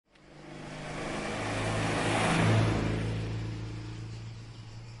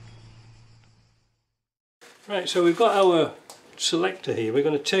Right, so we've got our selector here. We're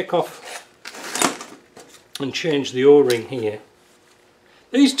going to take off and change the O-ring here.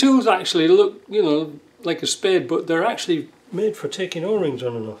 These tools actually look, you know, like a spade, but they're actually made for taking O-rings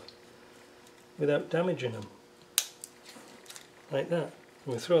on and off without damaging them. Like that.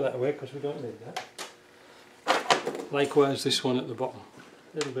 We'll throw that away because we don't need that. Likewise this one at the bottom.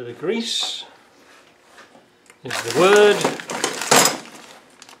 A little bit of grease. There's the word.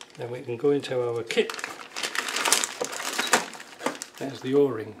 Then we can go into our kit. There's the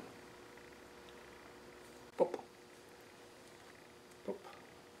O-ring. Pop. Pop.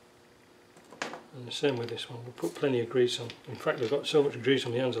 And the same with this one. We'll put plenty of grease on. In fact, I've got so much grease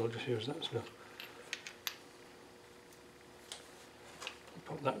on my hands I'll just use that stuff.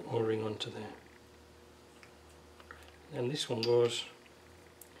 Put that O-ring onto there. And this one goes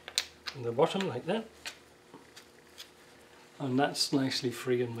in the bottom like that. And that's nicely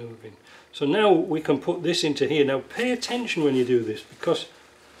free and moving. So now we can put this into here. Now pay attention when you do this, because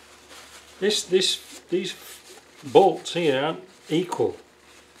these bolts here aren't equal.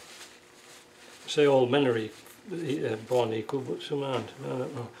 Say all men are born equal, but some aren't. I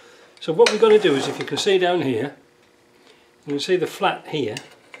don't know. So what we're going to do is, if you can see down here, you can see the flat here.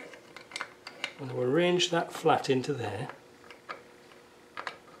 I'm going to arrange that flat into there.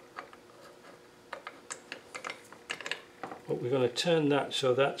 But we're going to turn that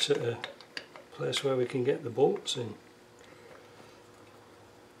so that's at a place where we can get the bolts in.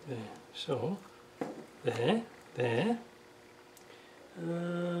 There. So, there, there.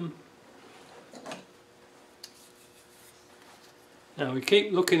 Now we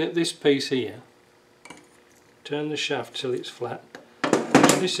keep looking at this piece here. Turn the shaft till it's flat.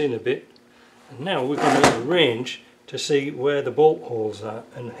 Push this in a bit. And now we're going to arrange to see where the bolt holes are.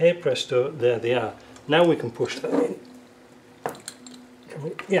 And hey presto, there they are. Now we can push that in.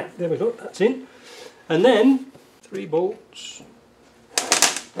 Yeah, there we go, that's in. And then 3 bolts,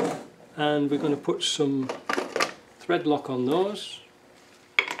 and we're going to put some thread lock on those.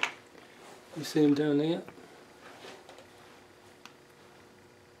 You see them down here?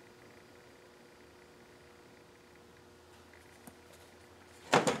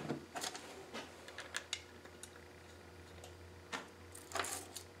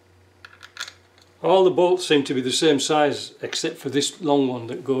 All the bolts seem to be the same size except for this long one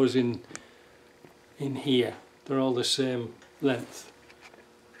that goes in here. They're all the same length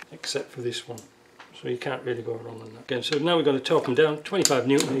except for this one. So you can't really go wrong on that. Again, so now we're going to torque them down, 25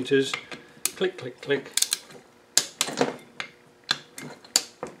 newton meters. Click, click, click.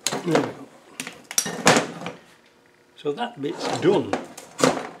 There we go. So that bit's done.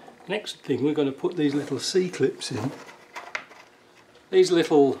 Next thing, we're going to put these little C-clips in. These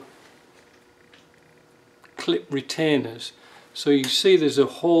little clip retainers. So you see there's a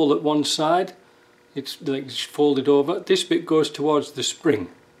hole at one side, it's like folded over. This bit goes towards the spring.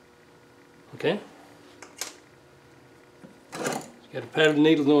 Okay? So you get a pair of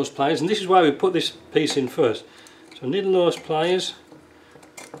needle nose pliers, and this is why we put this piece in first. So needle nose pliers,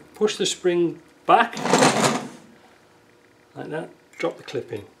 push the spring back like that, drop the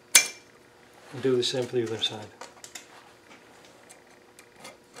clip in, and do the same for the other side.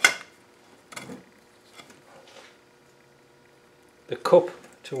 The cup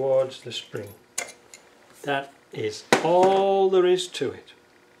towards the spring. That is all there is to it.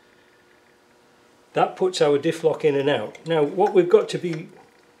 That puts our diff lock in and out. Now what we've got to be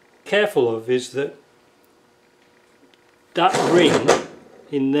careful of is that that ring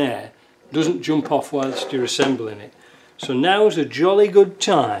in there doesn't jump off whilst you're assembling it. So now is a jolly good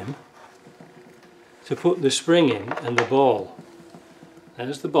time to put the spring in and the ball.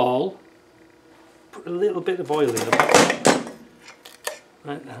 There's the ball. Put a little bit of oil in it.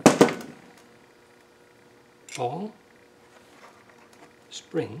 Like that. Ball,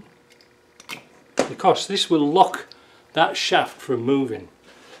 spring, because this will lock that shaft from moving,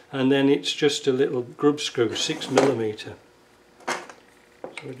 and then it's just a little grub screw, 6mm. So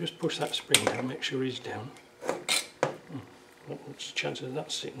we'll just push that spring down, make sure he's down. What's the chance of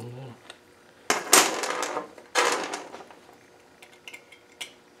that sitting there?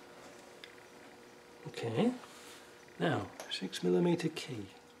 Okay, now 6mm key.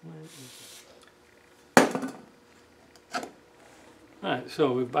 Where is it? Right,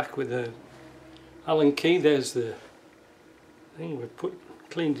 so we're back with the Allen key. There's the thing. We've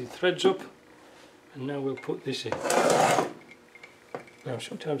cleaned the threads up, and now we'll put this in. Now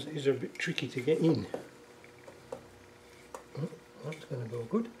sometimes these are a bit tricky to get in. Oh, that's going to go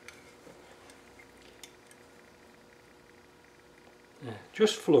good. Yeah,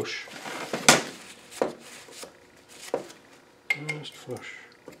 just flush. Just flush.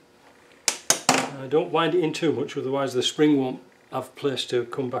 Don't wind it in too much, otherwise the spring won't have place to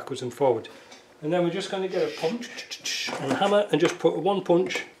come backwards and forward. And then we're just going to get a punch and a hammer and just put one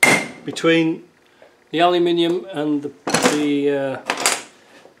punch between the aluminium and the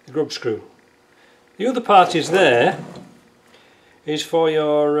grub screw. The other part is for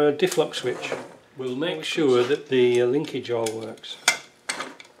your diff lock switch. We'll make sure that the linkage all works.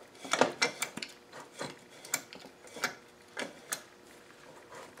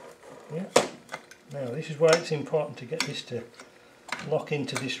 Yeah. Now this is why it's important to get this to lock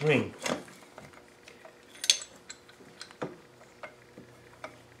into this ring,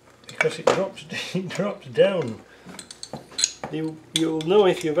 because it drops down. You'll know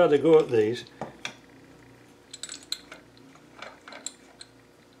if you've had a go at these.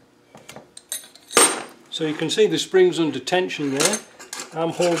 So you can see the spring's under tension there. I'm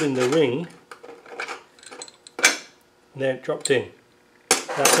holding the ring. There, it dropped in.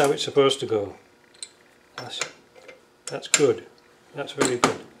 That's how it's supposed to go. That's good. That's very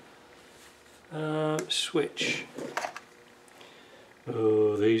good. Switch.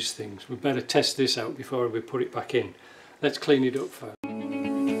 Oh, these things. We better test this out before we put it back in. Let's clean it up first.